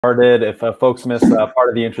Started. If folks miss part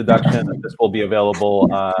of the introduction, this will be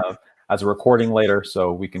available as a recording later,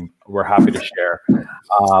 so we're happy to share.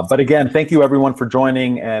 But again, thank you everyone for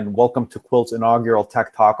joining, and welcome to Quilt's inaugural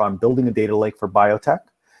Tech Talk on building a data lake for biotech.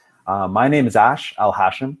 My name is Ash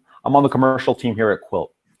Al-Hashim. I'm on the commercial team here at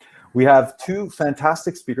Quilt. We have two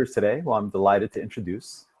fantastic speakers today who I'm delighted to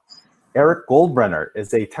introduce. Eric Goldbrenner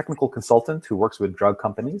is a technical consultant who works with drug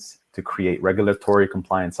companies to create regulatory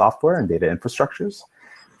compliant software and data infrastructures.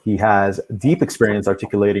 He has deep experience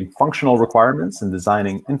articulating functional requirements and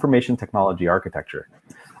designing information technology architecture.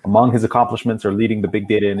 Among his accomplishments are leading the Big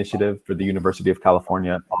Data Initiative for the University of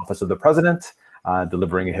California Office of the President,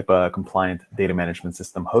 delivering a HIPAA-compliant data management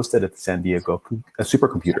system hosted at the San Diego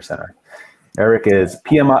Supercomputer Center. Eric is a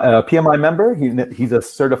PMI member. He's a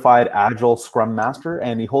certified Agile Scrum Master,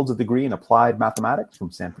 and he holds a degree in applied mathematics from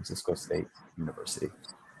San Francisco State University.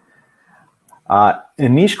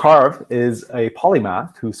 Anish Karve is a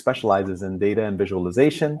polymath who specializes in data and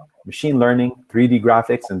visualization, machine learning, 3D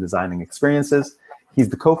graphics, and designing experiences. He's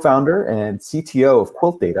the co-founder and CTO of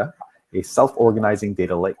Quilt Data, a self-organizing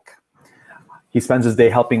data lake. He spends his day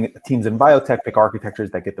helping teams in biotech pick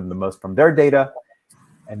architectures that get them the most from their data.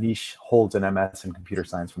 Anish holds an MS in computer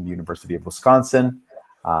science from the University of Wisconsin,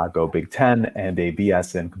 go Big Ten, and a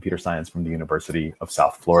BS in computer science from the University of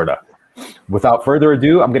South Florida. Without further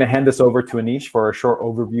ado, I'm going to hand this over to Anish for a short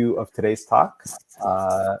overview of today's talk.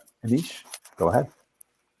 Anish, go ahead.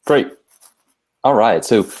 Great. All right.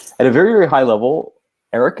 So at a very, very high level,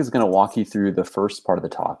 Eric is going to walk you through the first part of the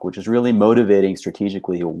talk, which is really motivating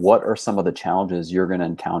strategically what are some of the challenges you're going to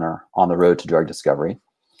encounter on the road to drug discovery.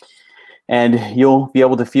 And you'll be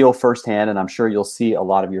able to feel firsthand, and I'm sure you'll see a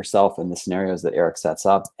lot of yourself in the scenarios that Eric sets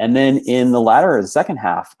up. And then in the latter, or the second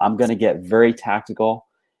half, I'm going to get very tactical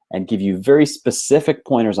and give you very specific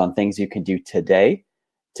pointers on things you can do today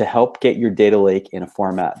to help get your data lake in a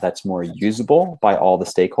format that's more usable by all the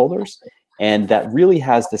stakeholders, and that really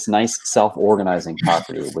has this nice self-organizing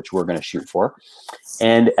property, which we're going to shoot for.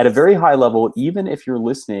 And at a very high level, even if you're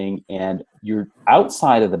listening and you're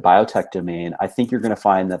outside of the biotech domain, I think you're going to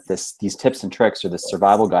find that these tips and tricks, or this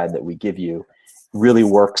survival guide that we give you, really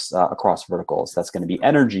works across verticals. That's going to be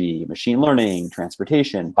energy, machine learning,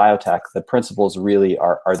 transportation, biotech. The principles really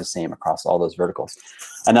are the same across all those verticals.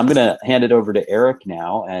 And I'm going to hand it over to Eric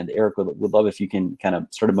now. And Eric, would love if you can kind of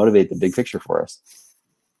sort of motivate the big picture for us.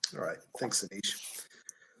 All right. Thanks, Anish.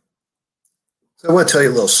 So I want to tell you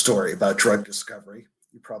a little story about drug discovery.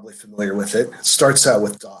 You're probably familiar with it. It starts out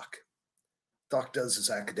with Doc. Doc does his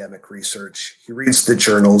academic research. He reads the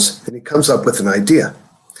journals, and he comes up with an idea.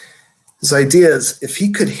 His idea is if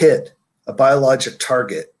he could hit a biologic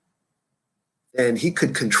target, then he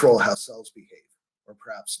could control how cells behave, or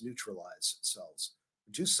perhaps neutralize cells,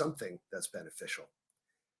 do something that's beneficial.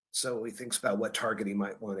 So he thinks about what target he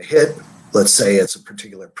might want to hit. Let's say it's a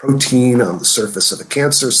particular protein on the surface of a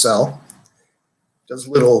cancer cell. Does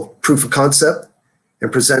a little proof of concept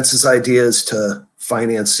and presents his ideas to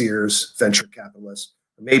financiers, venture capitalists.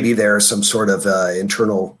 Maybe there's some sort of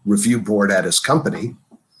internal review board at his company.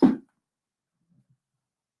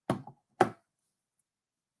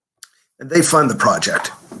 And they fund the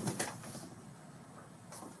project.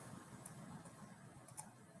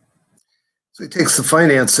 So he takes the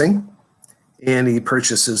financing and he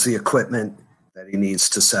purchases the equipment that he needs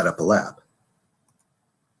to set up a lab.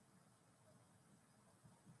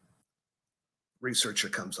 Researcher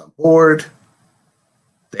comes on board.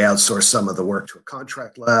 They outsource some of the work to a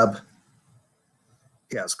contract lab.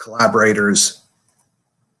 He has collaborators.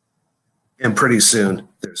 And pretty soon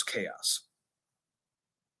there's chaos.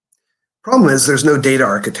 Problem is there's no data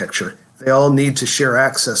architecture. They all need to share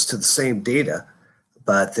access to the same data,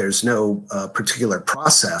 but there's no particular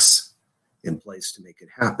process in place to make it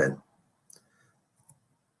happen.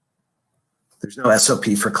 There's no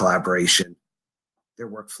SOP for collaboration. Their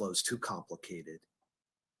workflow is too complicated.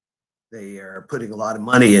 They are putting a lot of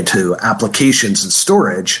money into applications and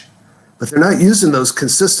storage, but they're not using those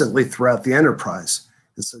consistently throughout the enterprise.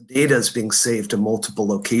 And so data is being saved to multiple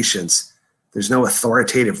locations. There's no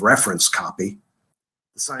authoritative reference copy.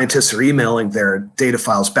 The scientists are emailing their data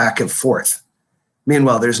files back and forth.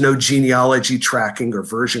 Meanwhile, there's no genealogy tracking or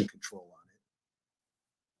version control on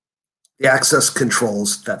it. The access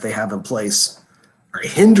controls that they have in place are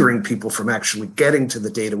hindering people from actually getting to the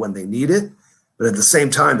data when they need it, but at the same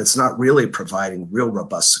time, it's not really providing real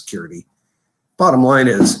robust security. Bottom line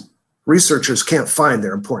is, researchers can't find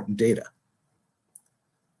their important data.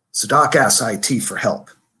 So Doc asks IT for help.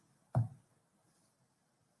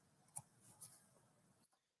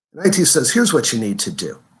 And IT says, here's what you need to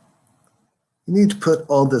do. You need to put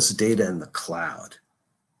all this data in the cloud.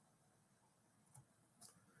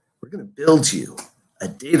 We're going to build you a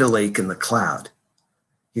data lake in the cloud.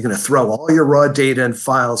 You're going to throw all your raw data and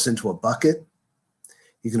files into a bucket.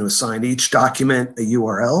 You're going to assign each document a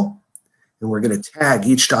URL, and we're going to tag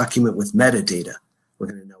each document with metadata. We're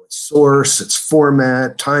going to know its source, its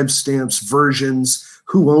format, timestamps, versions,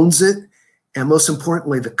 who owns it, and most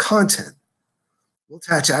importantly, the content. We'll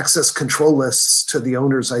attach access control lists to the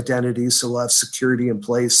owner's identities, so we'll have security in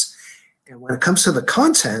place. And when it comes to the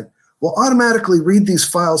content, we'll automatically read these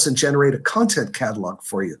files and generate a content catalog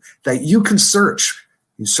for you that you can search.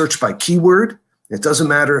 You search by keyword. It doesn't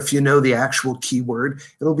matter if you know the actual keyword.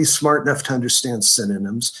 It'll be smart enough to understand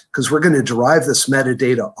synonyms because we're going to derive this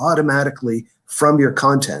metadata automatically from your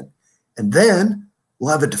content. And then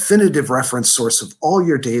we'll have a definitive reference source of all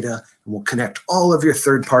your data, and we'll connect all of your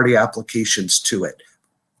third-party applications to it.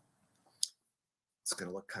 It's going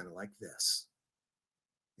to look kind of like this.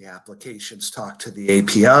 The applications talk to the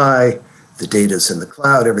API, the data's in the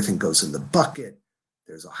cloud, everything goes in the bucket.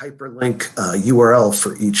 There's a hyperlink URL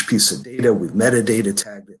for each piece of data. We've metadata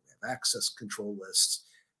tagged it. We have access control lists.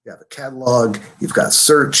 You have a catalog. You've got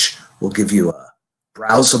search. We'll give you a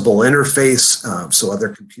browsable interface so other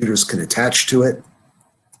computers can attach to it.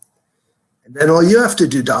 And then all you have to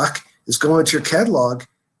do, Doc, is go into your catalog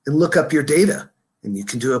and look up your data. And you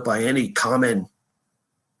can do it by any common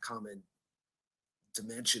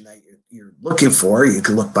dimension that you're looking for. You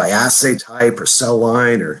can look by assay type or cell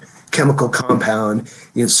line or chemical compound.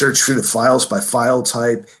 You can search through the files by file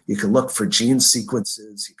type. You can look for gene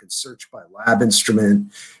sequences. You can search by lab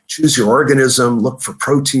instrument, choose your organism, look for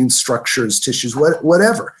protein structures, tissues,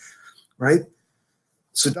 whatever, right?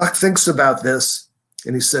 So Doc thinks about this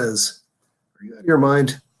and he says, are you out of your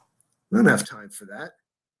mind? I don't have time for that.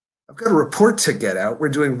 I've got a report to get out. We're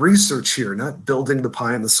doing research here, not building the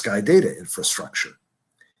pie in the sky data infrastructure.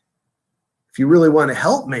 If you really want to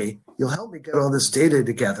help me, you'll help me get all this data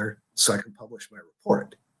together so I can publish my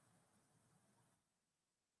report.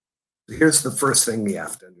 Here's the first thing you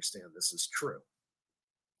have to understand. This is true.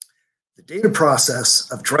 The data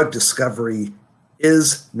process of drug discovery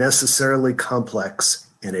is necessarily complex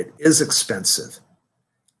and it is expensive.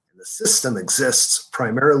 And the system exists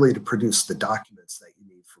primarily to produce the documents that you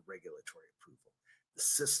need for regulatory approval. The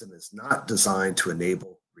system is not designed to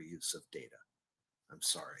enable reuse of data. I'm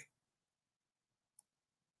sorry.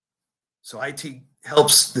 So IT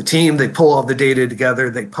helps the team. They pull all the data together.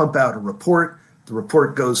 They pump out a report. The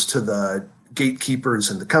report goes to the gatekeepers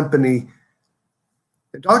in the company.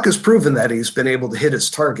 And Doc has proven that he's been able to hit his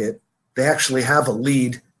target. They actually have a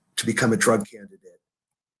lead to become a drug candidate.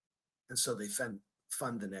 And so they fund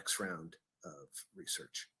the next round of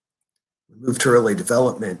research. We move to early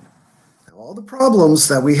development. Now, all the problems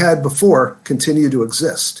that we had before continue to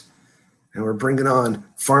exist. And we're bringing on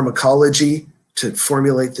pharmacology to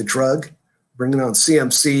formulate the drug, bringing on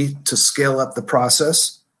CMC to scale up the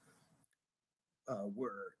process. We're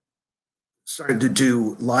starting to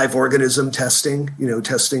do live organism testing,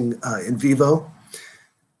 testing in vivo.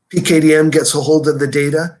 PKDM gets a hold of the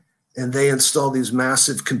data and they install these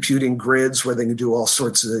massive computing grids where they can do all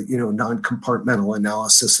sorts of, non-compartmental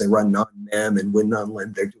analysis. They run non-mem and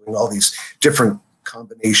win-non-len. They're doing all these different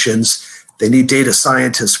combinations. They need data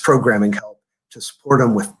scientists, programming help to support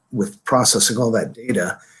them with processing all that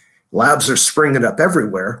data. Labs are springing up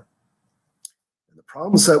everywhere. And the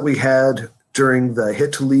problems that we had during the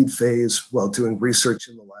hit to lead phase while doing research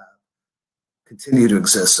in the lab continue to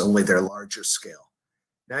exist, only they're larger scale.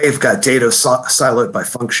 Now you've got data siloed by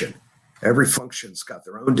function. Every function's got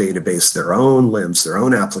their own database, their own LIMS, their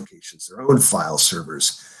own applications, their own file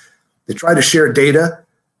servers. They try to share data,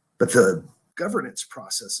 but the governance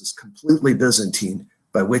process is completely Byzantine,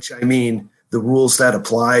 by which I mean the rules that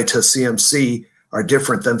apply to CMC are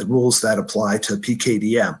different than the rules that apply to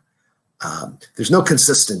PKDM. There's no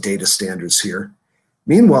consistent data standards here.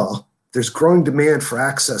 Meanwhile, there's growing demand for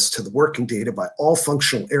access to the working data by all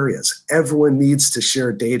functional areas. Everyone needs to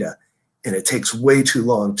share data, and it takes way too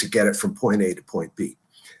long to get it from point A to point B.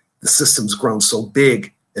 The system's grown so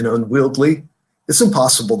big and unwieldy, it's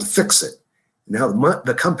impossible to fix it. Now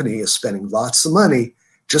the company is spending lots of money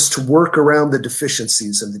just to work around the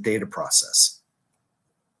deficiencies in the data process.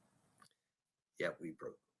 Yet we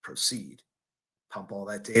proceed, pump all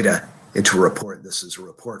that data into a report. This is a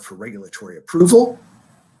report for regulatory approval.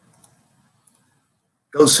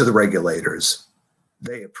 Goes to the regulators.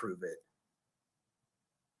 They approve it.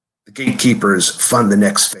 The gatekeepers fund the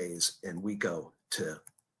next phase, and we go to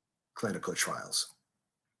clinical trials.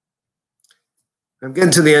 I'm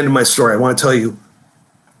getting to the end of my story. I want to tell you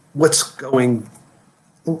what's going.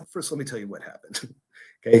 Well, first, let me tell you what happened.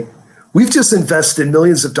 Okay, we've just invested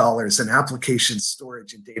millions of dollars in application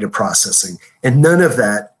storage and data processing, and none of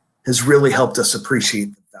that has really helped us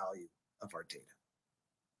appreciate the value of our data.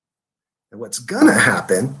 And what's going to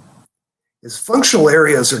happen is functional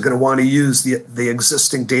areas are going to want to use the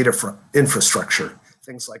existing data infrastructure,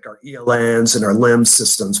 things like our ELNs and our LIMS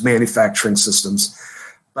systems, manufacturing systems,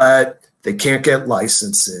 but they can't get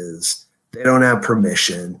licenses. They don't have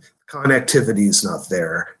permission. Connectivity is not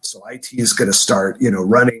there. So IT is going to start,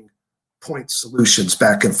 running point solutions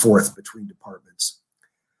back and forth between departments.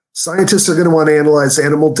 Scientists are going to want to analyze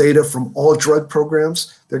animal data from all drug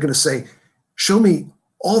programs. They're going to say, show me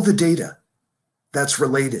all the data that's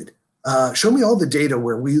related. Show me all the data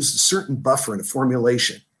where we used a certain buffer in a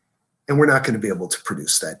formulation, and we're not going to be able to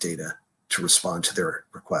produce that data to respond to their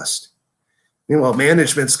request. Meanwhile,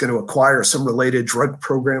 management's going to acquire some related drug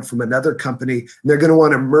program from another company, and they're going to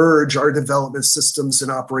want to merge our development systems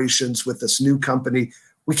and operations with this new company.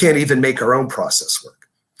 We can't even make our own process work.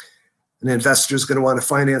 An investor is going to want to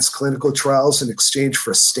finance clinical trials in exchange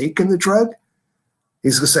for a stake in the drug.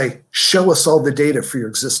 He's going to say, show us all the data for your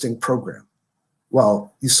existing program.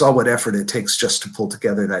 Well, you saw what effort it takes just to pull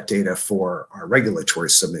together that data for our regulatory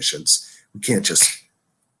submissions. We can't just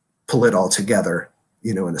pull it all together,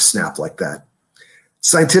 in a snap like that.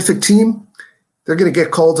 Scientific team, they're going to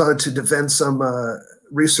get called on to defend some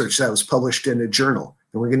research that was published in a journal,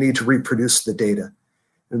 and we're going to need to reproduce the data.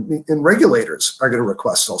 And regulators are going to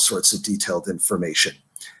request all sorts of detailed information.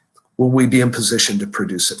 Will we be in position to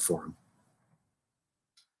produce it for them?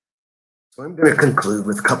 So I'm going to conclude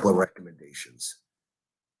with a couple of recommendations.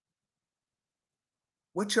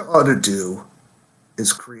 What you ought to do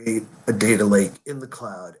is create a data lake in the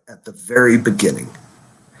cloud at the very beginning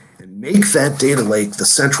and make that data lake the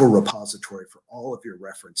central repository for all of your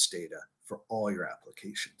reference data for all your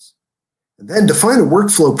applications. And then define a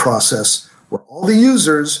workflow process where all the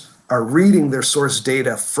users are reading their source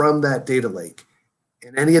data from that data lake.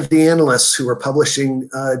 And any of the analysts who are publishing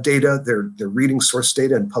data, they're reading source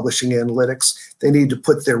data and publishing analytics, they need to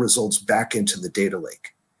put their results back into the data lake.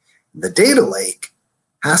 The data lake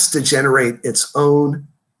has to generate its own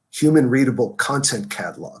human readable content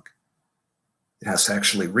catalog. It has to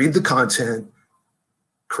actually read the content,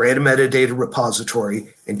 create a metadata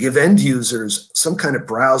repository, and give end users some kind of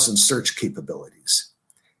browse and search capabilities.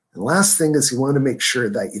 And the last thing is you want to make sure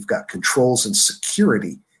that you've got controls and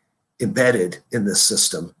security embedded in this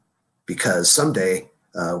system, because someday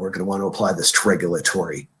we're going to want to apply this to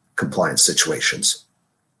regulatory compliance situations.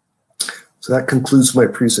 So that concludes my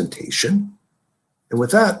presentation. And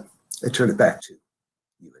with that, I turn it back to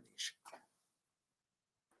you, Anish.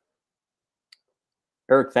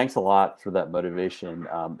 Eric, thanks a lot for that motivation.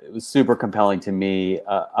 It was super compelling to me.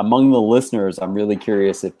 Among the listeners, I'm really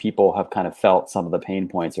curious if people have kind of felt some of the pain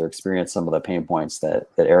points or experienced some of the pain points that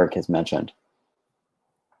Eric has mentioned.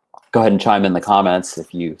 Go ahead and chime in the comments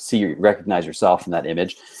if you recognize yourself in that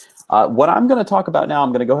image. What I'm going to talk about now,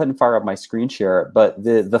 I'm going to go ahead and fire up my screen share. But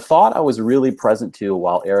the thought I was really present to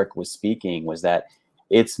while Eric was speaking was that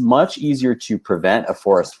it's much easier to prevent a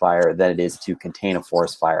forest fire than it is to contain a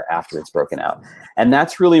forest fire after it's broken out. And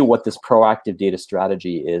that's really what this proactive data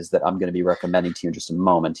strategy is that I'm going to be recommending to you in just a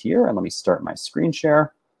moment here. And let me start my screen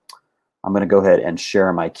share. I'm going to go ahead and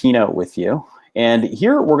share my keynote with you. And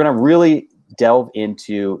here we're going to really delve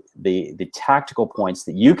into the tactical points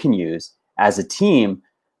that you can use as a team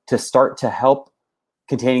to start to help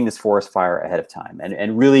containing this forest fire ahead of time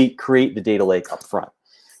and really create the data lake up front.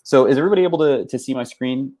 So is everybody able to see my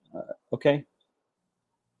screen okay?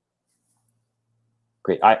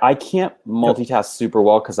 Great. I can't multitask super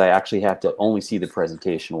well because I actually have to only see the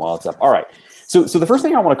presentation while it's up. All right. So the first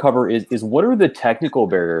thing I want to cover is what are the technical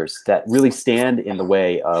barriers that really stand in the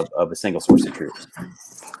way of a single source of truth?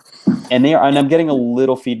 And I'm getting a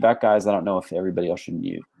little feedback, guys. I don't know if everybody else should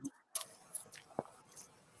mute.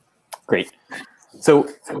 Great. So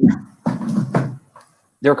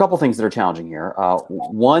there are a couple things that are challenging here.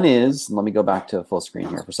 One is, let me go back to full screen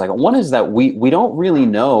here for a second. One is that we don't really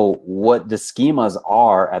know what the schemas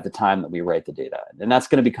are at the time that we write the data, and that's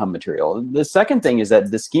going to become material. The second thing is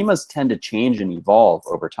that the schemas tend to change and evolve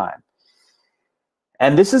over time.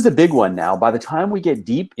 And this is a big one now. By the time we get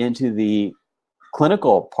deep into the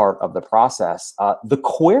clinical part of the process, the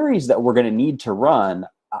queries that we're going to need to run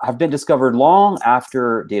have been discovered long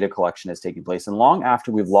after data collection has taken place and long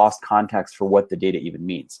after we've lost context for what the data even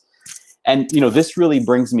means. And this really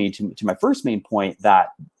brings me to my first main point, that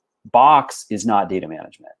Box is not data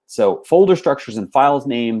management. So folder structures and files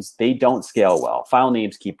names, they don't scale well. File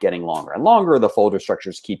names keep getting longer and longer. The folder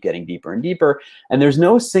structures keep getting deeper and deeper. And there's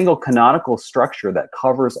no single canonical structure that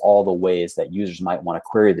covers all the ways that users might want to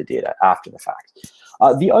query the data after the fact.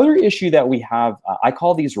 The other issue that we have, I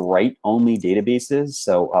call these write-only databases.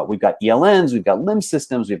 So we've got ELNs, we've got LIMS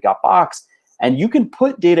systems, we've got Box. And you can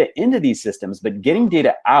put data into these systems, but getting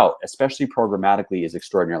data out, especially programmatically, is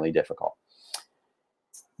extraordinarily difficult.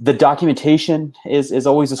 The documentation is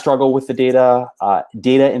always a struggle with the data.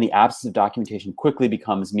 Data in the absence of documentation quickly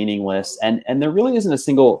becomes meaningless, and there really isn't a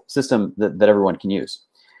single system that everyone can use.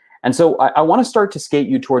 And so I want to start to skate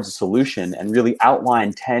you towards a solution and really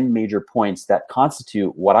outline 10 major points that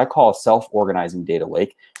constitute what I call a self-organizing data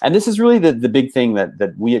lake. And this is really the big thing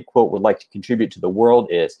that we at Quilt would like to contribute to the world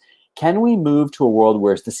is, can we move to a world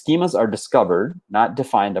where the schemas are discovered, not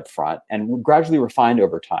defined up front, and gradually refined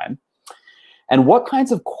over time? And what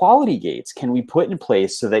kinds of quality gates can we put in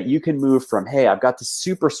place so that you can move from, hey, I've got this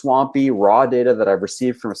super swampy raw data that I've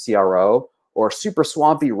received from a CRO, or super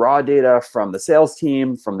swampy raw data from the sales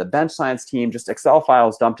team, from the bench science team, just Excel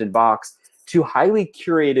files dumped in Box, to highly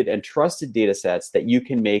curated and trusted data sets that you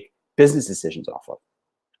can make business decisions off of.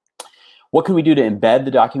 What can we do to embed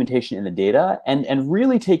the documentation in the data and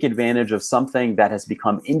really take advantage of something that has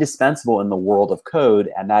become indispensable in the world of code,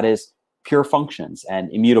 and that is pure functions and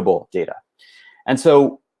immutable data. And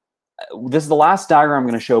so this is the last diagram I'm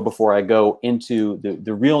going to show before I go into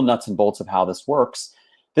the real nuts and bolts of how this works.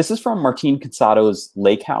 This is from Martin Cansado's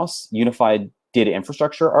Lakehouse Unified Data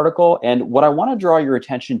Infrastructure article. And what I want to draw your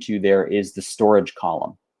attention to there is the storage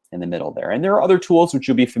column in the middle there. And there are other tools which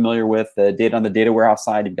you'll be familiar with. The data on the data warehouse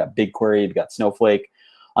side, you've got BigQuery, you've got Snowflake.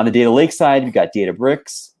 On the data lake side, you've got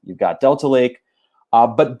Databricks, you've got Delta Lake.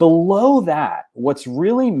 But below that, what's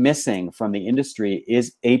really missing from the industry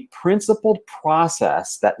is a principled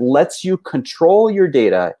process that lets you control your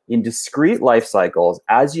data in discrete life cycles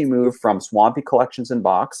as you move from swampy collections in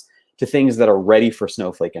Box to things that are ready for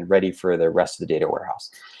Snowflake and ready for the rest of the data warehouse.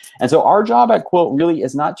 And so our job at Quilt really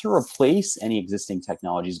is not to replace any existing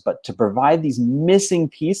technologies, but to provide these missing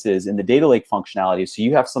pieces in the data lake functionality so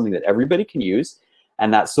you have something that everybody can use,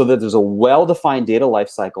 and that so that there's a well-defined data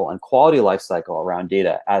lifecycle and quality lifecycle around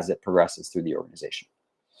data as it progresses through the organization.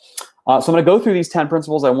 So I'm going to go through these 10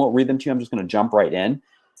 principles. I won't read them to you. I'm just going to jump right in.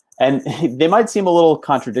 And they might seem a little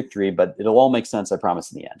contradictory, but it'll all make sense, I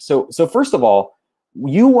promise, in the end. So first of all,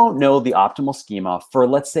 you won't know the optimal schema for,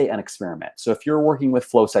 let's say, an experiment. So if you're working with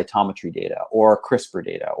flow cytometry data or CRISPR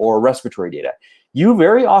data or respiratory data, you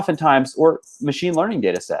very oftentimes, or machine learning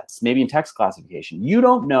data sets, maybe in text classification, you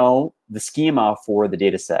don't know the schema for the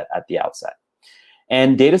data set at the outset.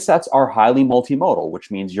 And data sets are highly multimodal,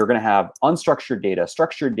 which means you're going to have unstructured data,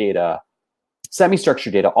 structured data,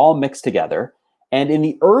 semi-structured data all mixed together. And in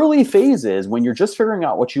the early phases, when you're just figuring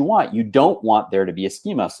out what you don't want there to be a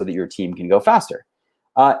schema so that your team can go faster.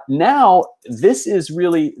 Now, this is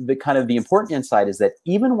really the important insight is that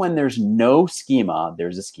even when there's no schema,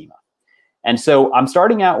 there's a schema. And so I'm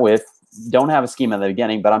starting out with, don't have a schema in the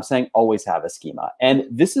beginning, but I'm saying always have a schema. And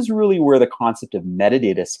this is really where the concept of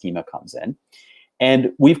metadata schema comes in.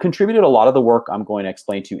 And we've contributed a lot of the work I'm going to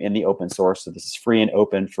explain to you in the open source. So this is free and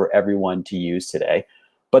open for everyone to use today.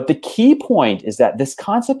 But the key point is that this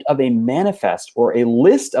concept of a manifest or a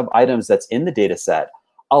list of items that's in the data set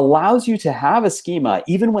allows you to have a schema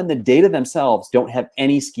even when the data themselves don't have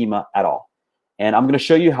any schema at all. And I'm going to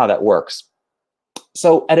show you how that works.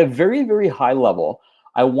 So at a very, very high level,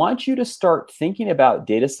 I want you to start thinking about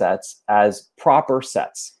data sets as proper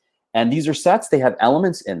sets. And these are sets, they have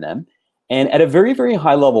elements in them. And at a very, very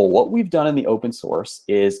high level, what we've done in the open source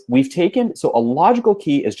is we've taken, so a logical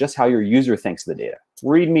key is just how your user thinks of the data.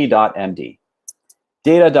 Readme.md,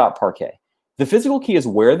 data.parquet. The physical key is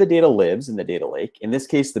where the data lives in the data lake. In this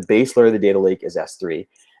case, the base layer of the data lake is S3.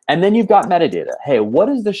 And then you've got metadata. Hey, what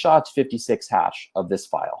is the SHA-256 hash of this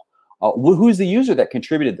file? Who's the user that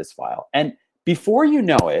contributed this file? And before you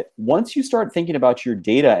know it, once you start thinking about your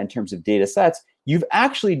data in terms of data sets, you've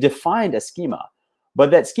actually defined a schema. But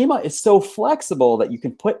that schema is so flexible that you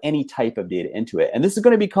can put any type of data into it. And this is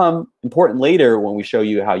going to become important later when we show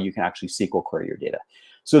you how you can actually SQL query your data.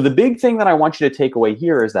 So the big thing that I want you to take away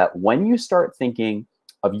here is that when you start thinking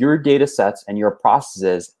of your data sets and your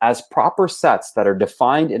processes as proper sets that are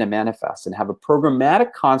defined in a manifest and have a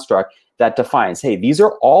programmatic construct that defines, hey, these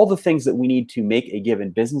are all the things that we need to make a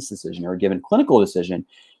given business decision or a given clinical decision,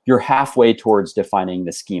 you're halfway towards defining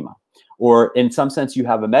the schema. Or in some sense, you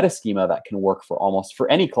have a meta schema that can work for almost for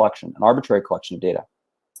any collection, an arbitrary collection of data.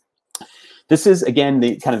 This is, again,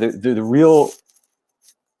 the real,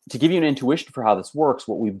 to give you an intuition for how this works,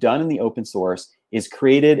 what we've done in the open source is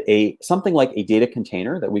created something like a data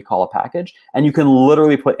container that we call a package, and you can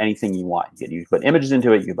literally put anything you want. You can put images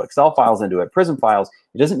into it, you can put Excel files into it, Prism files.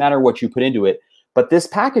 It doesn't matter what you put into it, but this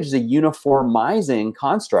package is a uniformizing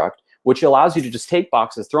construct, which allows you to just take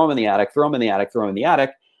boxes, throw them in the attic, throw them in the attic, throw them in the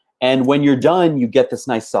attic, and when you're done, you get this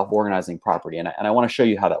nice self-organizing property, and I want to show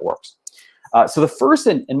you how that works. So the first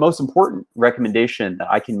and most important recommendation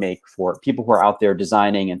that I can make for people who are out there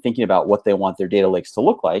designing and thinking about what they want their data lakes to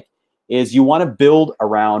look like is you want to build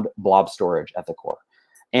around blob storage at the core.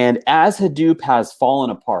 And as Hadoop has fallen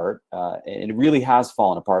apart, and it really has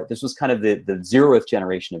fallen apart, this was kind of the 0th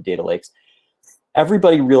generation of data lakes,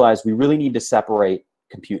 everybody realized we really need to separate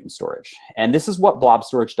compute and storage. And this is what blob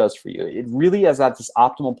storage does for you. It really is at this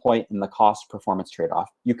optimal point in the cost performance trade-off.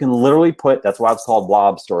 You can literally put, that's why it's called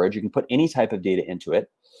blob storage, you can put any type of data into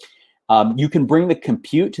it. You can bring the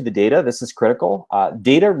compute to the data. This is critical.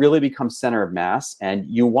 Data really becomes center of mass, and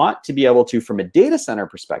you want to be able to, from a data center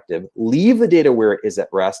perspective, leave the data where it is at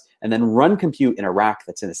rest and then run compute in a rack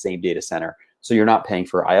that's in the same data center. So you're not paying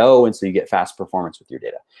for I/O, and so you get fast performance with your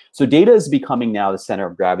data. So data is becoming now the center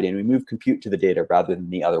of gravity, and we move compute to the data rather than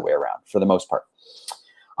the other way around for the most part.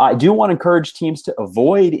 I do want to encourage teams to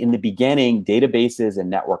avoid, in the beginning, databases and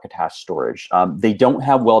network attached storage. They don't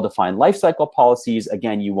have well-defined lifecycle policies.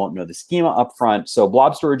 Again, you won't know the schema up front. So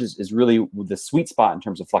blob storage is really the sweet spot in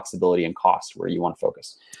terms of flexibility and cost where you want to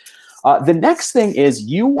focus. The next thing is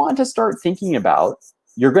you want to start thinking about,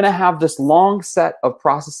 you're going to have this long set of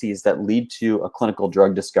processes that lead to a clinical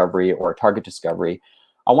drug discovery or a target discovery.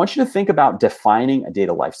 I want you to think about defining a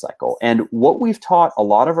data lifecycle. And what we've taught a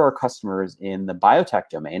lot of our customers in the biotech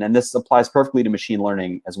domain, and this applies perfectly to machine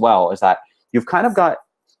learning as well, is that you've kind of got,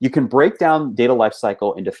 you can break down data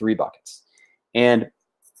lifecycle into 3 buckets. And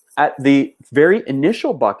at the very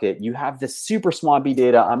initial bucket, you have this super swampy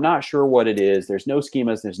data. I'm not sure what it is. There's no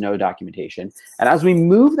schemas. There's no documentation. And as we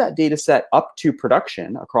move that data set up to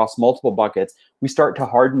production across multiple buckets, we start to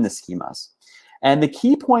harden the schemas. And the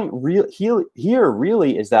key point here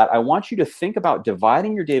really is that I want you to think about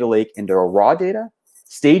dividing your data lake into a raw data,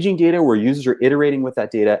 staging data where users are iterating with that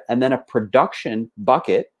data, and then a production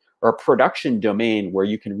bucket or a production domain where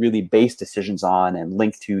you can really base decisions on and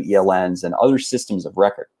link to ELNs and other systems of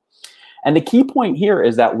record. And the key point here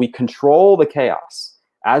is that we control the chaos.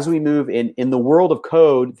 As we move in the world of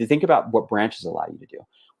code, to think about what branches allow you to do.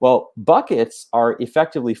 Well, buckets are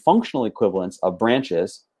effectively functional equivalents of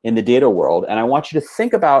branches in the data world. And I want you to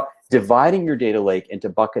think about dividing your data lake into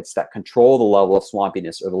buckets that control the level of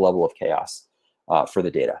swampiness or the level of chaos for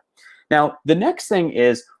the data. Now, the next thing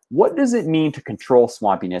is, what does it mean to control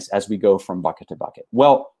swampiness as we go from bucket to bucket?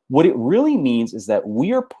 Well, what it really means is that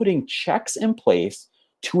we are putting checks in place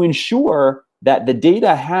to ensure that the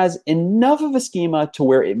data has enough of a schema to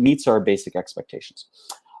where it meets our basic expectations.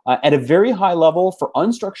 At a very high level, for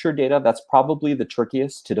unstructured data, that's probably the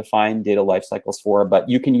trickiest to define data lifecycles for, but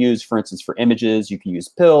you can use, for instance, for images, you can use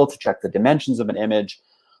PIL to check the dimensions of an image.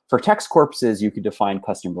 For text corpuses, you can define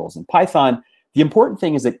custom rules in Python. The important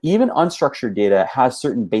thing is that even unstructured data has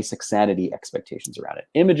certain basic sanity expectations around it.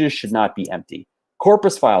 Images should not be empty.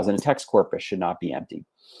 Corpus files in a text corpus should not be empty.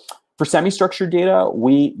 For semi-structured data,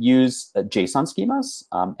 we use JSON schemas,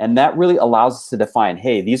 and that really allows us to define,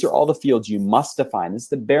 hey, these are all the fields you must define. This is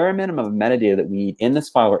the bare minimum of metadata that we need in this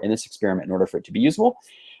file or in this experiment in order for it to be usable.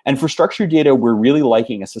 And for structured data, we're really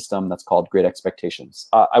liking a system that's called Great Expectations.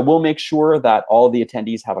 I will make sure that all of the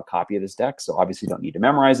attendees have a copy of this deck, so obviously you don't need to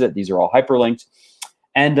memorize it. These are all hyperlinked.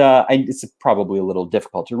 And it's probably a little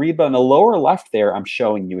difficult to read, but on the lower left there, I'm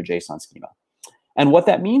showing you a JSON schema. And what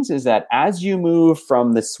that means is that as you move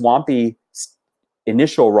from the swampy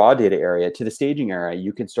initial raw data area to the staging area,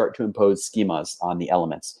 you can start to impose schemas on the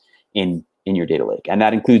elements in your data lake. And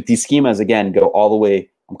that includes, these schemas, again, go all the way,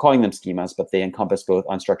 I'm calling them schemas, but they encompass both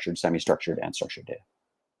unstructured, semi-structured, and structured data.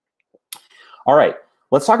 All right,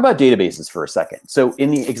 let's talk about databases for a second. So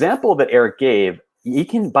in the example that Eric gave, you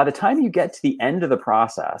can, by the time you get to the end of the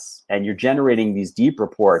process and you're generating these deep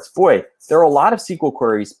reports, boy, there are a lot of SQL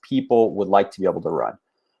queries people would like to be able to run.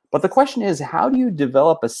 But the question is, how do you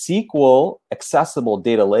develop a SQL accessible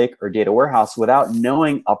data lake or data warehouse without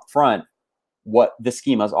knowing upfront what the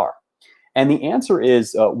schemas are? And the answer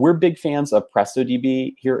is, we're big fans of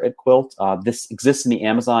PrestoDB here at Quilt. This exists in the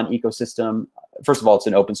Amazon ecosystem. First of all, it's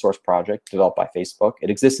an open source project developed by Facebook.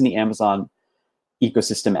 It exists in the Amazon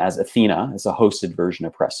ecosystem as Athena, as a hosted version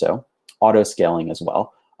of Presto, auto scaling as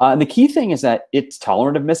well. And the key thing is that it's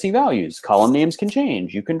tolerant of missing values. Column names can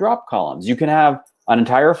change. You can drop columns. You can have an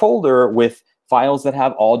entire folder with files that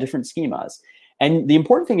have all different schemas. And the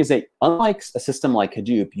important thing is that unlike a system like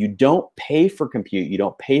Hadoop, you don't pay for compute. You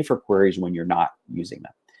don't pay for queries when you're not using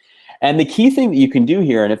them. And the key thing that you can do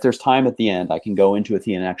here, and if there's time at the end, I can go into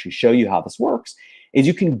Athena and actually show you how this works, is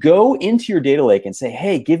you can go into your data lake and say,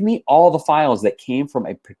 hey, give me all the files that came from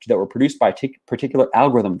that were produced by a particular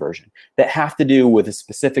algorithm version that have to do with a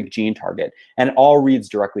specific gene target, and it all reads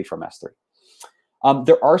directly from S3.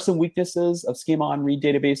 There are some weaknesses of schema on read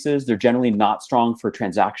databases. They're generally not strong for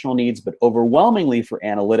transactional needs, but overwhelmingly for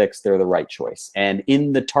analytics, they're the right choice. And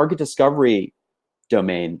in the target discovery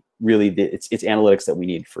domain, really, it's analytics that we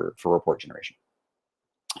need for report generation.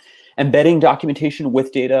 Embedding documentation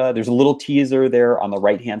with data, there's a little teaser there on the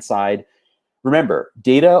right-hand side. Remember,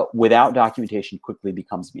 data without documentation quickly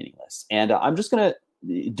becomes meaningless. And I'm just going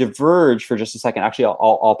to diverge for just a second. Actually,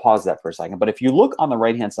 I'll pause that for a second. But if you look on the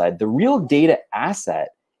right-hand side, the real data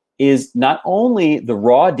asset is not only the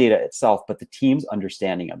raw data itself, but the team's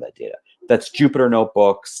understanding of that data. That's Jupyter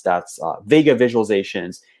Notebooks, that's Vega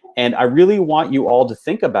visualizations. And I really want you all to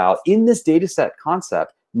think about, in this data set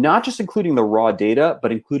concept, not just including the raw data,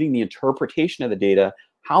 but including the interpretation of the data,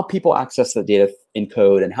 how people access the data in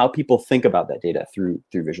code, and how people think about that data through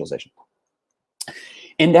visualization.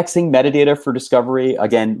 Indexing metadata for discovery.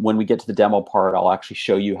 Again, when we get to the demo part, I'll actually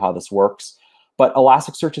show you how this works. But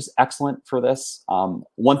Elasticsearch is excellent for this.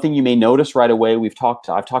 One thing you may notice right away, I've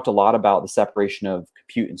talked a lot about the separation of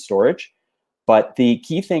compute and storage. But the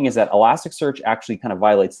key thing is that Elasticsearch actually kind of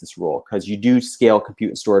violates this rule, because you do scale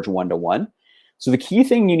compute and storage one-to-one. So the key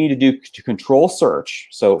thing you need to do to control search,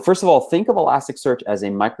 so first of all, think of Elasticsearch as a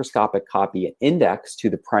microscopic copy and index to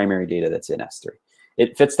the primary data that's in S3.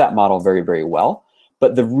 It fits that model very, very well.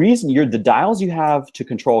 But the reason the dials you have to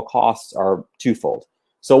control costs are twofold.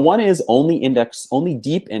 So one is only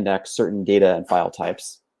deep index certain data and file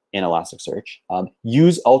types in Elasticsearch.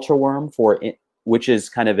 Use UltraWorm which is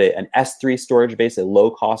kind of an S3 storage base, a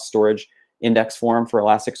low-cost storage index form for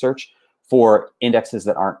Elasticsearch, for indexes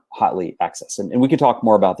that aren't hotly accessed. And we can talk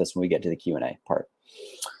more about this when we get to the Q&A part.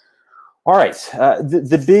 All right,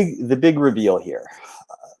 the big reveal here.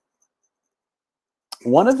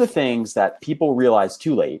 One of the things that people realize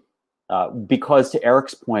too late, because to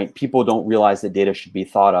Eric's point, people don't realize that data should be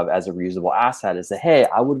thought of as a reusable asset, is that, hey,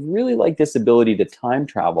 I would really like this ability to time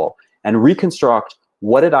travel and reconstruct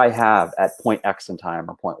what did I have at point X in time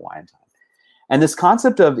or point Y in time. And this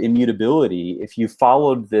concept of immutability, if you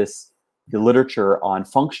followed the literature on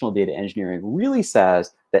functional data engineering, really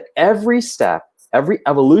says that every step, every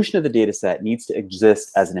evolution of the data set needs to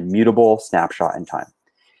exist as an immutable snapshot in time.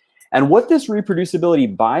 And what this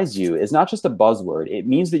reproducibility buys you is not just a buzzword. It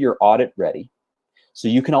means that you're audit ready. So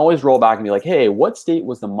you can always roll back and be like, hey, what state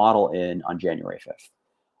was the model in on January 5th?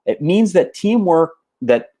 It means that teamwork,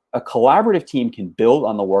 that a collaborative team can build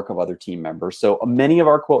on the work of other team members. So many of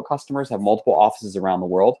our quote customers have multiple offices around the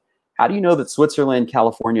world. How do you know that Switzerland,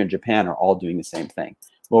 California, and Japan are all doing the same thing?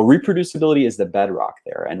 Well, reproducibility is the bedrock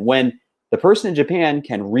there. And when the person in Japan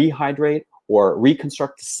can rehydrate or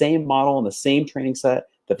reconstruct the same model and the same training set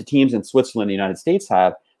that the teams in Switzerland and the United States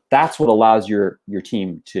have, that's what allows your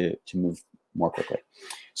team to move more quickly.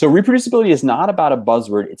 So reproducibility is not about a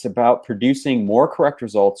buzzword. It's about producing more correct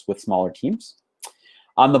results with smaller teams.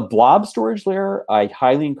 On the blob storage layer, I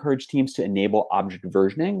highly encourage teams to enable object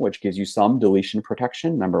versioning, which gives you some deletion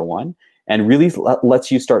protection, number one, and really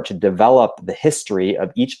lets you start to develop the history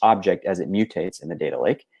of each object as it mutates in the data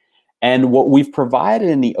lake. And what we've provided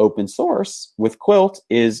in the open source with Quilt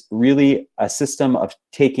is really a system of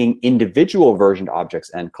taking individual versioned objects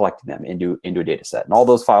and collecting them into a data set. And all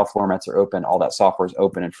those file formats are open, all that software is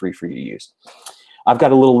open and free for you to use. I've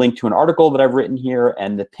got a little link to an article that I've written here,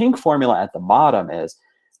 and the pink formula at the bottom is,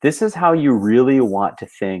 this is how you really want to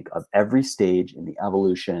think of every stage in the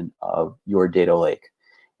evolution of your data lake.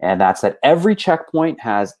 And that's that every checkpoint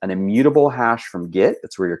has an immutable hash from Git,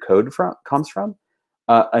 that's where your code comes from,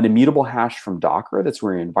 an immutable hash from Docker, that's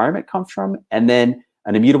where your environment comes from, and then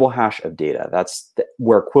an immutable hash of data. That's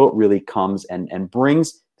where Quilt really comes and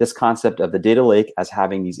brings this concept of the data lake as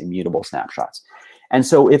having these immutable snapshots. And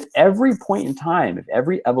so if every point in time, if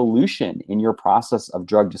every evolution in your process of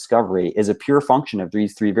drug discovery is a pure function of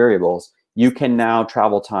these three variables, you can now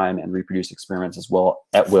travel time and reproduce experiments as well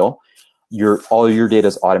at will. All your data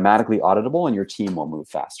is automatically auditable, and your team will move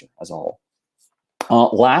faster as a whole.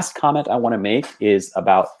 Last comment I want to make is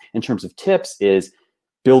about, in terms of tips, is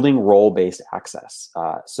building role-based access.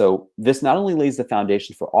 So this not only lays the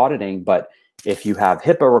foundation for auditing, but if you have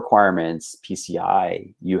HIPAA requirements,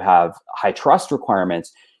 PCI, you have high trust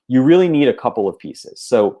requirements, you really need a couple of pieces.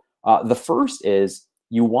 So the first is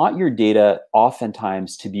you want your data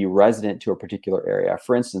oftentimes to be resident to a particular area.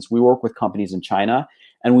 For instance, we work with companies in China,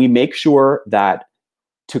 and we make sure that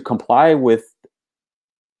to comply with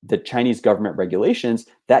the Chinese government regulations,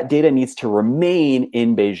 that data needs to remain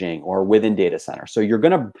in Beijing or within data center. So you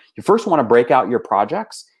first want to break out your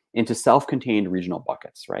projects into self-contained regional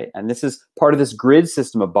buckets, right? And this is part of this grid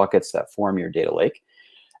system of buckets that form your data lake.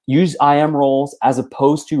 Use IAM roles as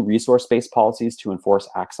opposed to resource-based policies to enforce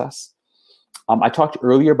access. I talked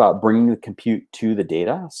earlier about bringing the compute to the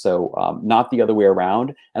data, so not the other way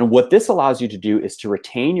around. And what this allows you to do is to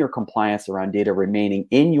retain your compliance around data remaining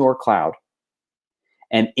in your cloud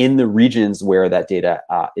and in the regions where that data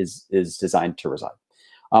is designed to reside.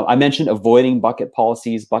 I mentioned avoiding bucket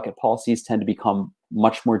policies. Bucket policies tend to become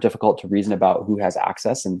much more difficult to reason about who has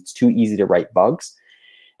access, and it's too easy to write bugs.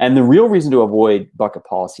 And the real reason to avoid bucket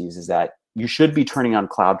policies is that you should be turning on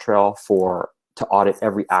CloudTrail to audit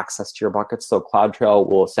every access to your buckets. So CloudTrail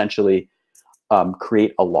will essentially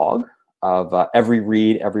create a log of every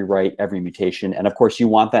read, every write, every mutation. And of course, you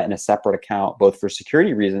want that in a separate account, both for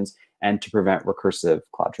security reasons and to prevent recursive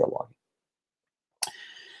CloudTrail logging.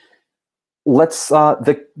 What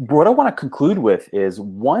I want to conclude with is,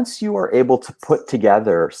 once you are able to put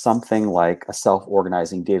together something like a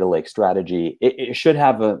self-organizing data lake strategy, it should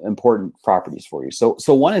have important properties for you. So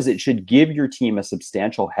one is, it should give your team a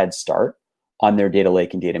substantial head start on their data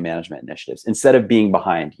lake and data management initiatives instead of being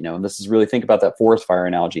behind. And this is really, think about that forest fire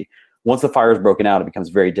analogy. Once the fire is broken out, it becomes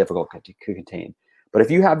very difficult to contain. But if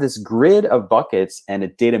you have this grid of buckets and a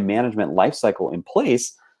data management lifecycle in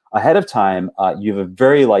place ahead of time, you have a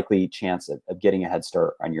very likely chance of getting a head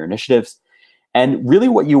start on your initiatives. And really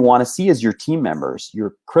what you want to see is your team members,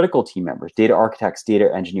 your critical team members, data architects,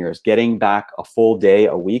 data engineers, getting back a full day,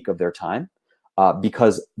 a week of their time,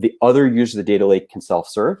 because the other users of the data lake can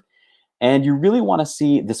self-serve. And you really want to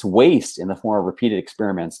see this waste in the form of repeated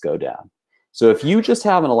experiments go down. So if you just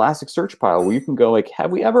have an Elasticsearch pile where you can go like,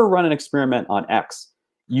 have we ever run an experiment on X?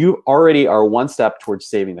 You already are one step towards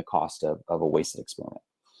saving the cost of a wasted experiment.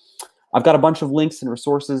 I've got a bunch of links and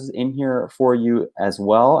resources in here for you as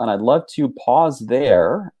well, and I'd love to pause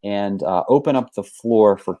there and open up the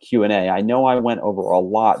floor for Q&A. I know I went over a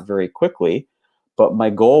lot very quickly, but my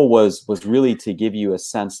goal was really to give you a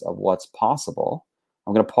sense of what's possible.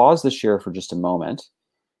 I'm going to pause the share for just a moment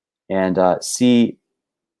and see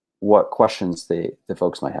what questions the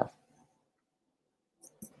folks might have.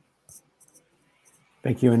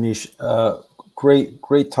 Thank you, Anish.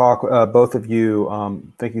 Great talk, both of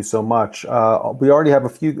you. Thank you so much. We already have a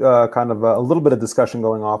few a little bit of discussion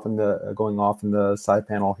going off in the side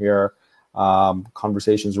panel here.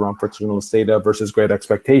 Conversations around frictionless data versus great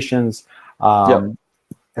expectations.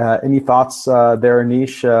 Any thoughts there,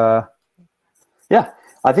 Anish? Yeah,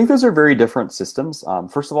 I think those are very different systems.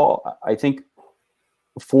 First of all, I think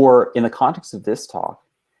in the context of this talk,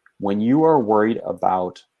 when you are worried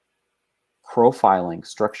about profiling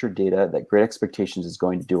structured data, that Great Expectations is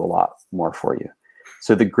going to do a lot more for you.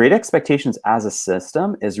 So the Great Expectations as a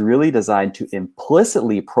system is really designed to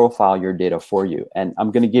implicitly profile your data for you. And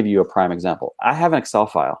I'm going to give you a prime example. I have an Excel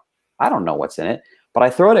file. I don't know what's in it, but I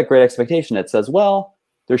throw it at Great Expectation. It says, well,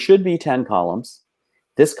 there should be 10 columns.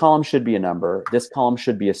 This column should be a number. This column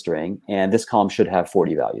should be a string. And this column should have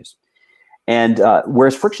 40 values. And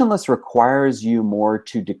whereas frictionless requires you more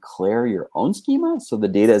to declare your own schema, so the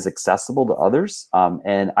data is accessible to others.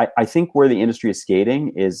 And I think where the industry is skating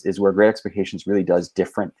is where Great Expectations really does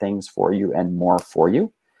different things for you and more for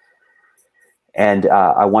you. And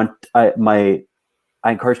I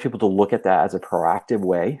encourage people to look at that as a proactive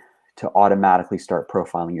way to automatically start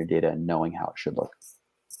profiling your data and knowing how it should look.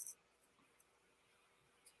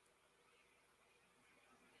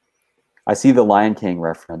 I see the Lion King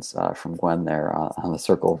reference from Gwen there on the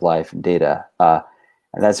circle of life and data. And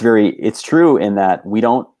it's true in that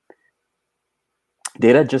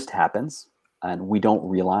data just happens, and we don't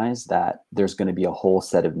realize that there's going to be a whole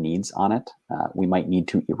set of needs on it. We might need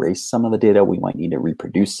to erase some of the data. We might need to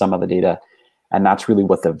reproduce some of the data. And that's really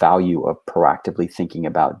what the value of proactively thinking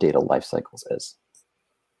about data lifecycles is.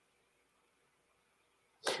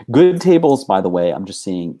 Good Tables, by the way, I'm just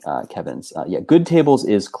seeing Kevin's. Good Tables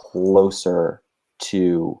is closer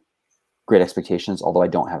to Great Expectations, although I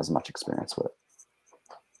don't have as much experience with it.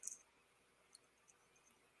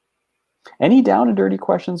 Any down and dirty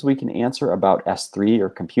questions we can answer about S3 or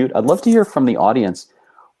compute? I'd love to hear from the audience.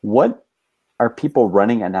 What are people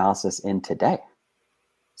running analysis in today?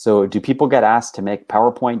 So do people get asked to make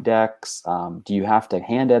PowerPoint decks? Do you have to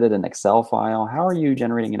hand edit an Excel file? How are you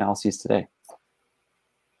generating analyses today?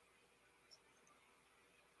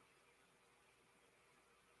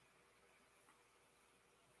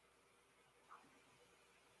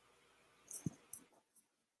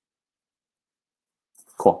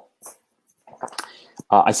 Cool.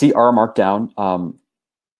 I see R Markdown.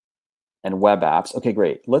 and web apps. Okay,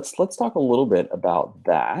 great. Let's talk a little bit about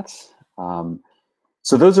that.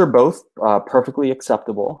 So those are both perfectly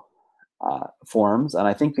acceptable forms. And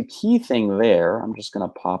I think the key thing there, I'm just going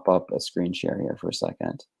to pop up a screen share here for a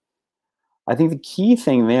second. I think the key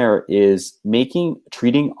thing there is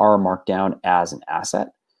treating R Markdown as an asset.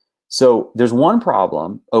 So there's one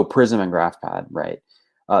problem. Oh, Prism and GraphPad, right?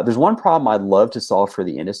 There's one problem I'd love to solve for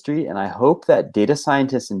the industry, and I hope that data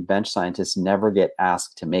scientists and bench scientists never get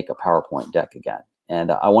asked to make a PowerPoint deck again.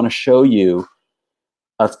 And I want to show you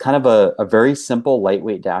kind of a very simple,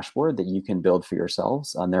 lightweight dashboard that you can build for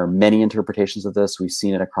yourselves. And there are many interpretations of this. We've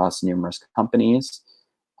seen it across numerous companies.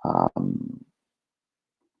 All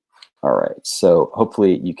right, so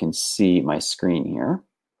hopefully you can see my screen here.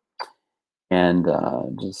 And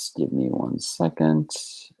just give me 1 second.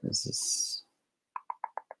 Is this?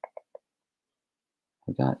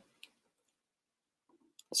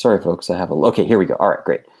 Sorry, folks, I have okay, here we go. All right,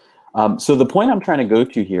 great. So the point I'm trying to go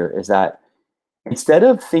to here is that instead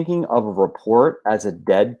of thinking of a report as a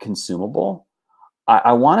dead consumable,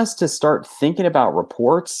 I want us to start thinking about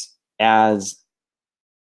reports as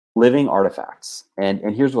living artifacts. And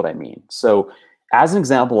here's what I mean. So as an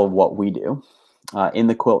example of what we do in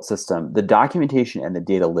the Quilt system, the documentation and the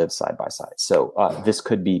data live side by side. So this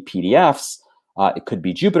could be PDFs, it could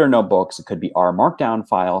be Jupyter notebooks, it could be R Markdown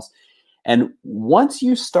files. And once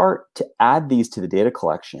you start to add these to the data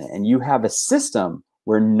collection and you have a system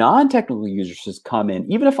where non-technical users just come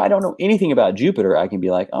in, even if I don't know anything about Jupyter, I can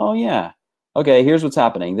be like, oh yeah, okay, here's what's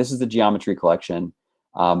happening. This is the geometry collection.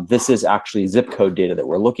 This is actually zip code data that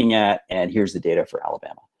we're looking at, and here's the data for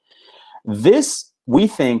Alabama. This, we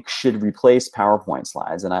think, should replace PowerPoint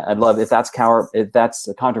slides. And I'd love, if that's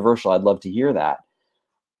controversial, I'd love to hear that.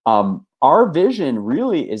 Our vision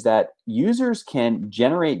really is that users can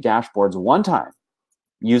generate dashboards one time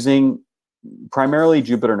using primarily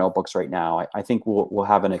Jupyter notebooks right now. I think we'll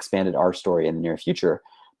have an expanded R story in the near future,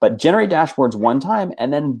 but generate dashboards one time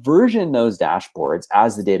and then version those dashboards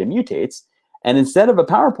as the data mutates. And instead of a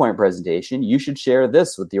PowerPoint presentation, you should share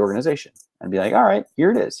this with the organization and be like, all right,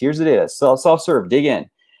 here it is. Here's the data. Self-serve, dig in.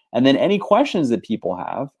 And then any questions that people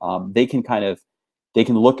have, they can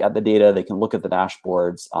look at the data, they can look at the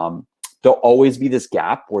dashboards. There'll always be this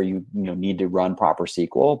gap where you need to run proper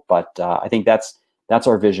SQL, but I think that's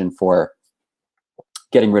our vision for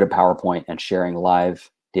getting rid of PowerPoint and sharing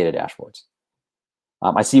live data dashboards.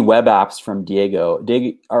 I see web apps from Diego.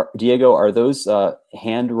 Diego, are those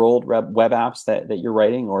hand-rolled web apps that you're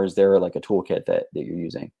writing, or is there like a toolkit that you're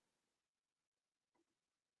using?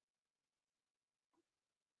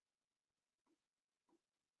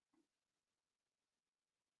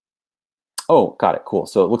 Oh, got it. Cool.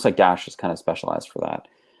 So it looks like Dash is kind of specialized for that.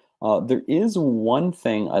 There is one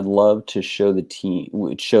thing I'd love to show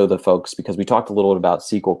the folks, because we talked a little bit about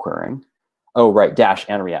SQL querying. Oh, right, Dash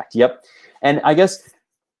and React. Yep. And I guess,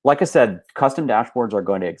 like I said, custom dashboards are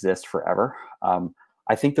going to exist forever.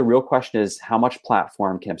 I think the real question is how much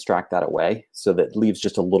platform can abstract that away so that leaves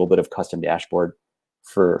just a little bit of custom dashboard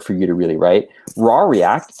for you to really write. Raw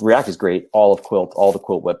React is great. All the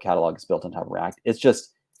Quilt web catalog is built on top of React. It's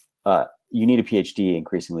just, you need a PhD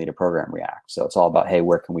increasingly to program React. So it's all about, hey,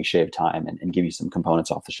 where can we shave time and give you some components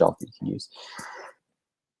off the shelf that you can use.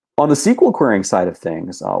 On the SQL querying side of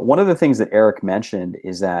things, one of the things that Eric mentioned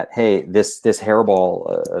is that, hey, this hairball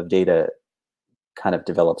of data kind of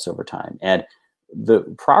develops over time. And the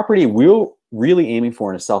property we're really aiming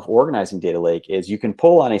for in a self-organizing data lake is you can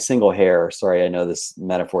pull on a single hair. Sorry, I know this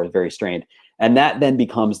metaphor is very strained. And that then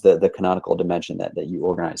becomes the canonical dimension that you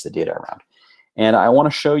organize the data around. And I want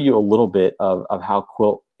to show you a little bit of how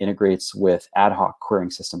Quilt integrates with ad hoc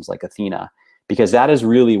querying systems like Athena, because that is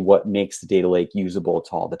really what makes the data lake usable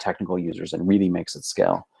to all the technical users and really makes it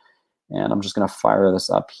scale. And I'm just going to fire this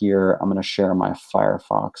up here. I'm going to share my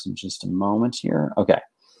Firefox in just a moment here. Okay.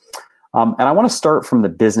 And I want to start from the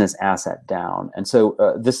business asset down. And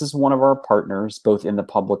so this is one of our partners, both in the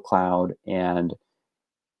public cloud, and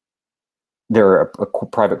they're a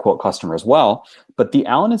private Quilt customer as well. But the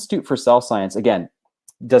Allen Institute for Cell Science, again,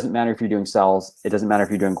 doesn't matter if you're doing cells, it doesn't matter if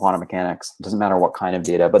you're doing quantum mechanics, it doesn't matter what kind of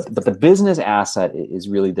data, but the business asset is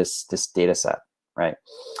really this data set, right?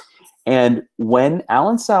 And when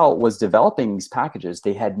Allen Cell was developing these packages,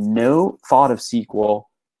 they had no thought of SQL,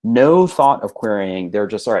 no thought of querying. They're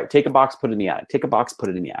just, all right, take a box, put it in the attic, take a box, put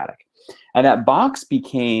it in the attic. And that box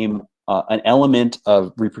became an element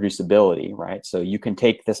of reproducibility, right? So you can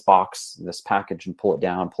take this box, this package, and pull it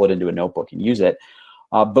down, pull it into a notebook and use it.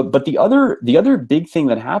 But the other big thing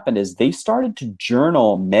that happened is they started to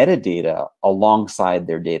journal metadata alongside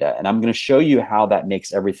their data. And I'm going to show you how that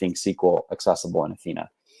makes everything SQL accessible in Athena.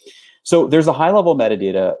 So there's a high-level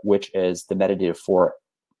metadata, which is the metadata for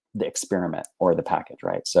the experiment or the package,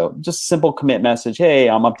 right? So just simple commit message, hey,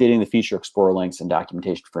 I'm updating the feature explorer links and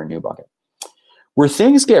documentation for a new bucket. Where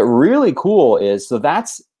things get really cool is, so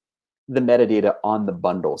that's the metadata on the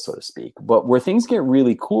bundle, so to speak. But where things get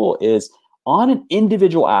really cool is on an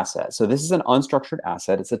individual asset. So this is an unstructured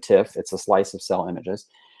asset. It's a TIFF. It's a slice of cell images.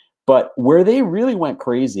 But where they really went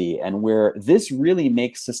crazy and where this really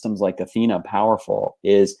makes systems like Athena powerful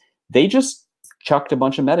is they just chucked a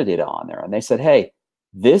bunch of metadata on there. And they said, hey,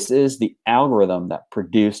 this is the algorithm that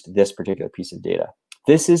produced this particular piece of data.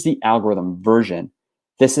 This is the algorithm version.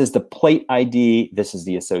 This is the plate ID. This is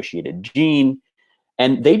the associated gene.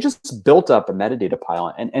 And they just built up a metadata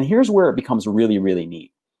pile. And here's where it becomes really, really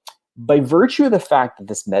neat. By virtue of the fact that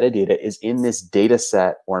this metadata is in this data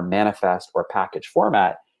set or manifest or package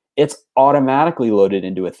format, it's automatically loaded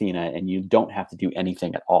into Athena and you don't have to do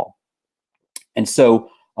anything at all. And so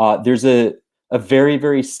there's a very,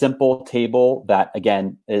 very simple table that,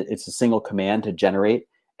 again, it's a single command to generate.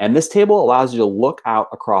 And this table allows you to look out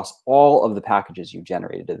across all of the packages you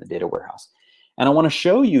generated in the data warehouse. And I want to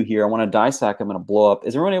show you here, I want to dissect, I'm going to blow up.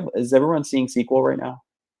 Is everyone seeing SQL right now?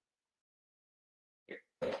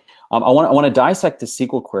 I want to dissect the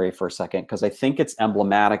SQL query for a second because I think it's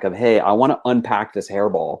emblematic of, hey, I want to unpack this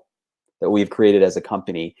hairball that we've created as a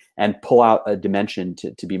company and pull out a dimension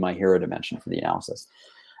to be my hero dimension for the analysis.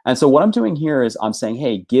 And so what I'm doing here is I'm saying,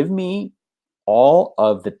 hey, give me all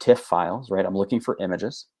of the TIFF files, right? I'm looking for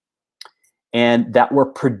images. And that were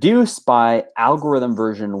produced by algorithm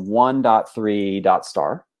version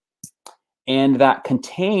 1.3.star, and that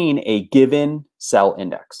contain a given cell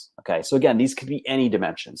index. Okay, so again, these could be any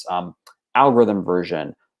dimensions, algorithm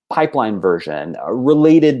version, pipeline version,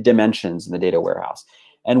 related dimensions in the data warehouse.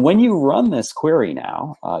 And when you run this query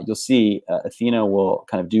now, you'll see Athena will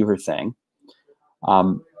kind of do her thing.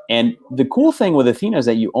 And the cool thing with Athena is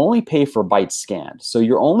that you only pay for bytes scanned. So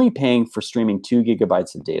you're only paying for streaming 2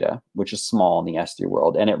 gigabytes of data, which is small in the S3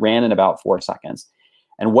 world, and it ran in about 4 seconds.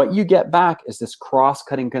 And what you get back is this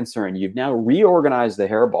cross-cutting concern. You've now reorganized the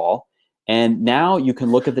hairball, and now you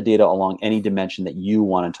can look at the data along any dimension that you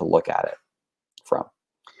wanted to look at it from.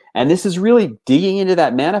 And this is really digging into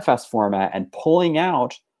that manifest format and pulling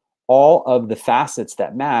out all of the facets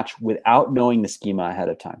that match without knowing the schema ahead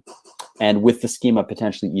of time, and with the schema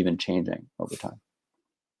potentially even changing over time.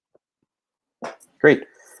 Great.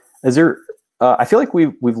 Is there? I feel like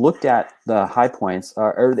we've looked at the high points.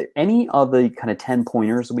 Are there any of the kind of 10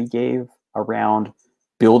 pointers we gave around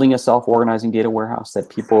building a self-organizing data warehouse that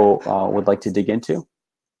people would like to dig into?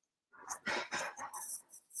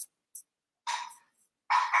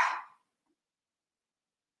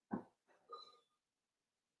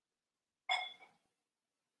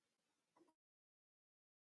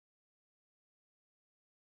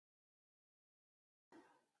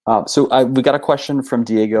 We got a question from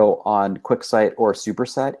Diego on QuickSight or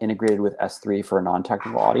Superset integrated with S3 for a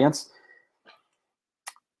non-technical audience.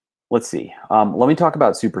 Let's see. Let me talk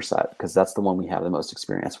about Superset because that's the one we have the most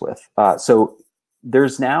experience with. So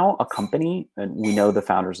there's now a company, and we know the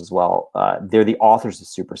founders as well. They're the authors of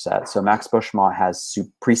Superset. So Max Buschma has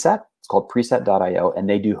Preset. It's called Preset.io, and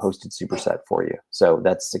they do hosted Superset for you. So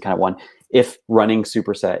that's the kind of one. If running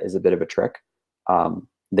Superset is a bit of a trick,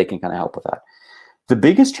 they can kind of help with that. The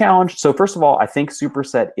biggest challenge, so first of all, I think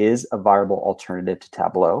Superset is a viable alternative to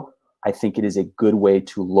Tableau. I think it is a good way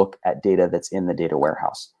to look at data that's in the data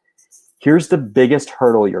warehouse. Here's the biggest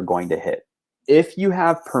hurdle you're going to hit. If you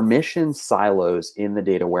have permission silos in the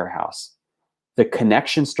data warehouse, the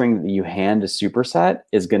connection string that you hand to Superset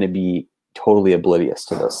is going to be totally oblivious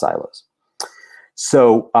to those silos.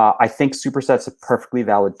 So I think Superset's a perfectly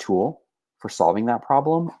valid tool for solving that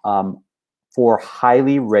problem. For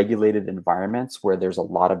highly regulated environments where there's a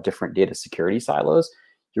lot of different data security silos,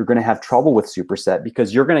 you're going to have trouble with Superset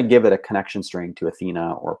because you're going to give it a connection string to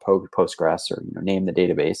Athena or Postgres or name the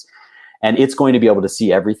database, and it's going to be able to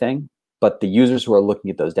see everything. But the users who are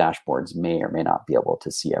looking at those dashboards may or may not be able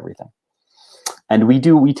to see everything. And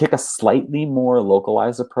we take a slightly more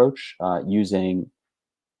localized approach using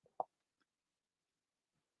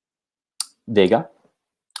Vega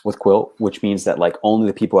with Quilt, which means that like only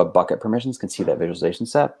the people who have bucket permissions can see that visualization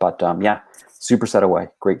set. But yeah, Superset away,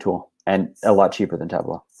 great tool, and a lot cheaper than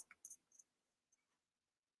Tableau.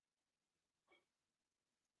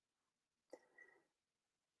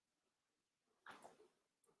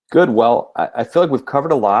 Good. Well, I feel like we've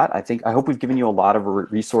covered a lot. I hope we've given you a lot of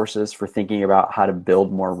resources for thinking about how to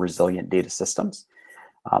build more resilient data systems.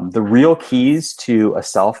 The real keys to a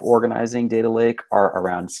self-organizing data lake are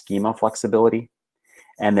around schema flexibility,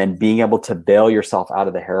 and then being able to bail yourself out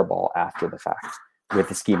of the hairball after the fact. with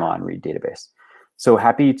the schema on read database. So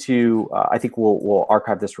happy to, I think we'll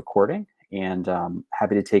archive this recording, and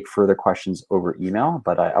happy to take further questions over email.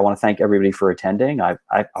 But I want to thank everybody for attending. I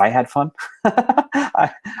had fun.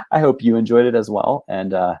 I hope you enjoyed it as well.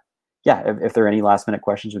 And yeah, if there are any last minute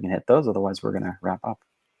questions, we can hit those. Otherwise, we're going to wrap up.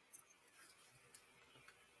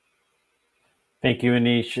 Thank you,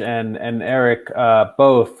 Anish and Eric,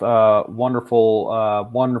 both wonderful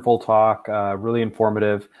talk, really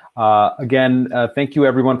informative. Again, thank you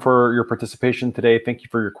everyone for your participation today. Thank you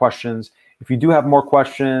for your questions. If you do have more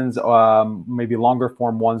questions, maybe longer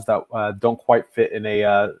form ones that don't quite fit in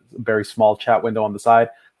a very small chat window on the side,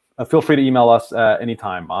 feel free to email us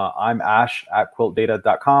anytime. I'm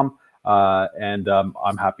ash@quiltdata.com. And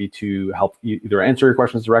I'm happy to help you either answer your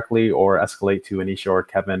questions directly or escalate to Anish or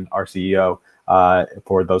Kevin, our CEO,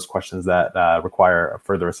 for those questions that require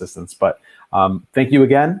further assistance. But thank you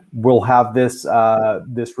again. We'll have this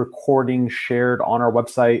this recording shared on our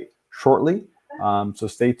website shortly. So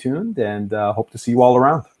stay tuned, and hope to see you all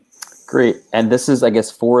around. Great. And this is, I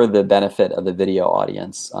guess, for the benefit of the video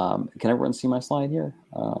audience. Can everyone see my slide here?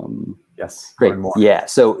 Yes. Great. Yeah.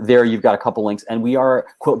 So there you've got a couple links, and we are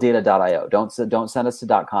quiltdata.io. Don't send us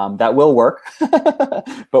to .com. That will work.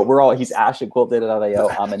 But we're all, he's Ash at quiltdata.io.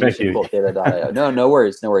 I'm Anish at quiltdata.io. No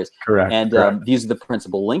worries. No worries. Correct. And correct. These are the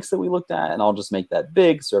principal links that we looked at, and I'll just make that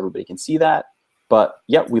big so everybody can see that. But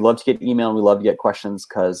yeah, we love to get email and we love to get questions,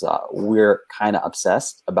 because we're kind of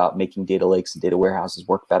obsessed about making data lakes and data warehouses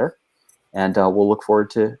work better. And we'll look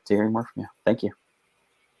forward to hearing more from you. Thank you.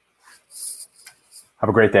 Have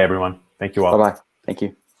a great day, everyone. Thank you all. Bye-bye. Thank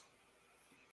you.